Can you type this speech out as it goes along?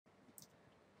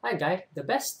Hi guys, the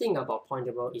best thing about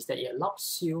Pointable is that it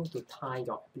allows you to tie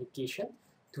your application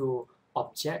to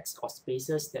objects or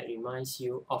spaces that reminds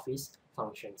you of its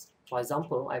functions. For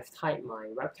example, I've tied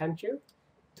my webcam here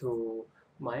to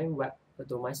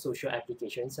my social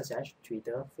applications such as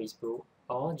Twitter, Facebook,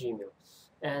 or Gmail.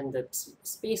 And the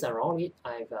space around it,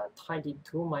 I've tied it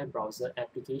to my browser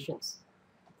applications.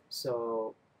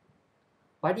 So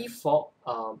by default,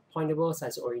 Pointables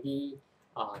has already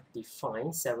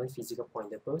defined 7 physical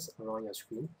pointables around your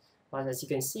screen. But as you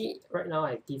can see, right now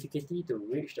I have difficulty to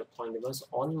reach the pointables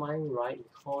on my right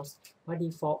because by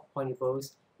default,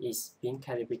 pointables is being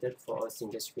calibrated for a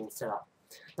single screen setup.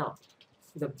 Now,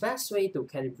 the best way to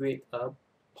calibrate a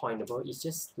pointable is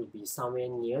just to be somewhere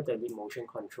near the lead motion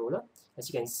controller. As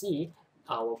you can see,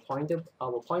 our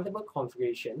pointable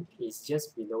configuration is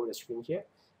just below the screen here,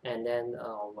 and then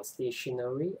our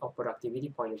stationary or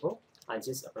productivity pointable are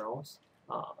just around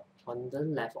on the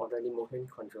left of the lead motion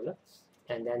controller,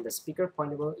 and then the speaker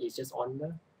pointable is just on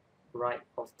the right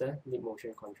of the lead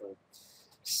motion controller.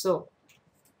 So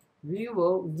we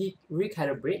will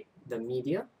recalibrate the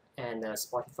media and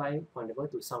Spotify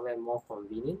pointable to somewhere more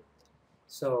convenient.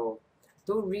 So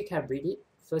to recalibrate it,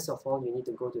 first of all, you need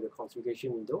to go to the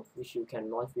configuration window, which you can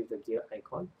launch with the gear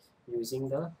icon using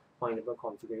the pointable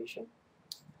configuration.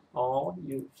 Or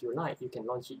if you like, you can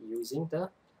launch it using the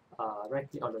right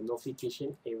click on the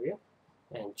notification area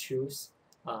and choose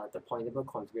the pointable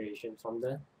configuration from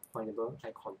the pointable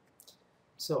icon.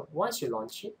 So once you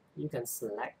launch it, you can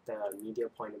select the media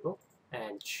pointable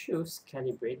and choose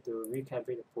calibrate to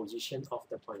recalibrate the position of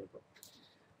the pointable.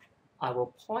 I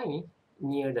will point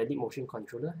near the lead motion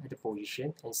controller at the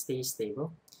position and stay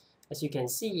stable. As you can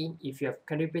see, if you have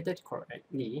calibrated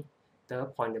correctly, the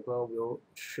pointable will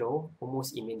show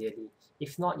almost immediately.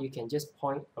 If not, you can just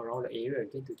point around the area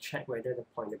again to check whether the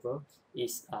pointable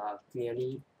is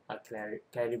clearly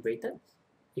calibrated.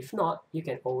 If not, you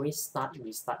can always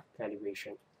restart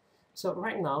calibration. So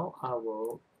right now, I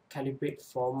will calibrate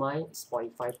for my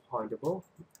Spotify pointable,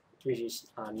 which is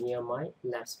near my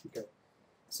left speaker.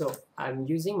 So I'm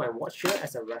using my watch here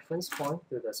as a reference point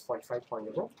to the Spotify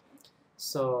pointable.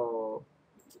 So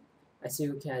as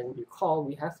you can recall,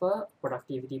 we have a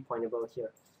productivity pointable here.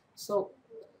 So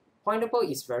pointable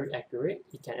is very accurate.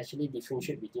 It can actually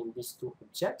differentiate between these two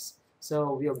objects.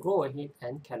 So we'll go ahead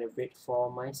and calibrate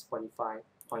for my Spotify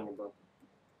pointable.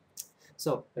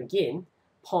 So again,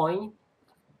 point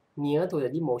near to the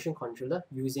lead motion controller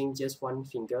using just one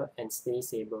finger and stay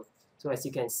stable. So as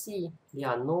you can see, there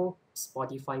are no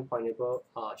Spotify pointable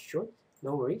shown.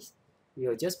 No worries. We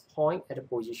will just point at the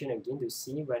position again to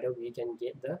see whether we can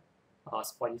get the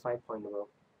Spotify pointable.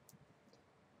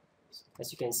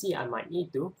 As you can see, I might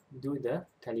need to do the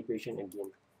calibration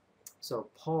again. So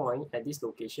point at this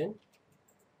location.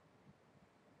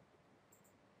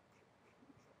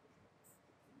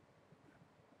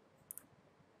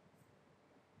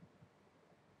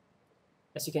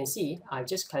 As you can see, I've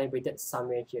just calibrated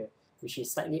somewhere here, which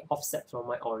is slightly offset from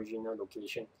my original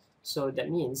location. So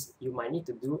that means you might need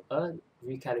to do a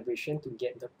recalibration to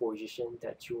get the position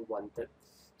that you wanted.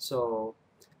 So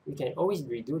we can always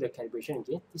redo the calibration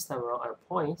again. This time around, I'll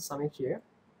point somewhere here.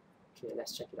 Okay,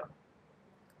 let's check it out.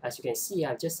 As you can see,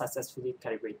 I've just successfully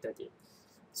calibrated it.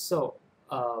 So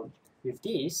with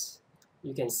this,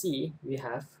 you can see we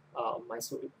have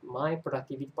my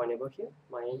productivity pointable here,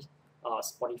 my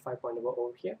Spotify pointable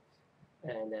over here,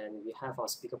 and then we have our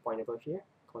speaker pointable here,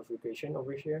 configuration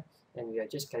over here, and we have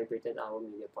just calibrated our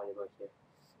media pointable here.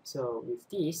 So with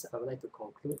this, I would like to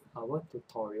conclude our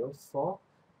tutorial for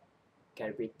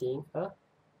calibrating a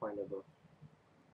pointable.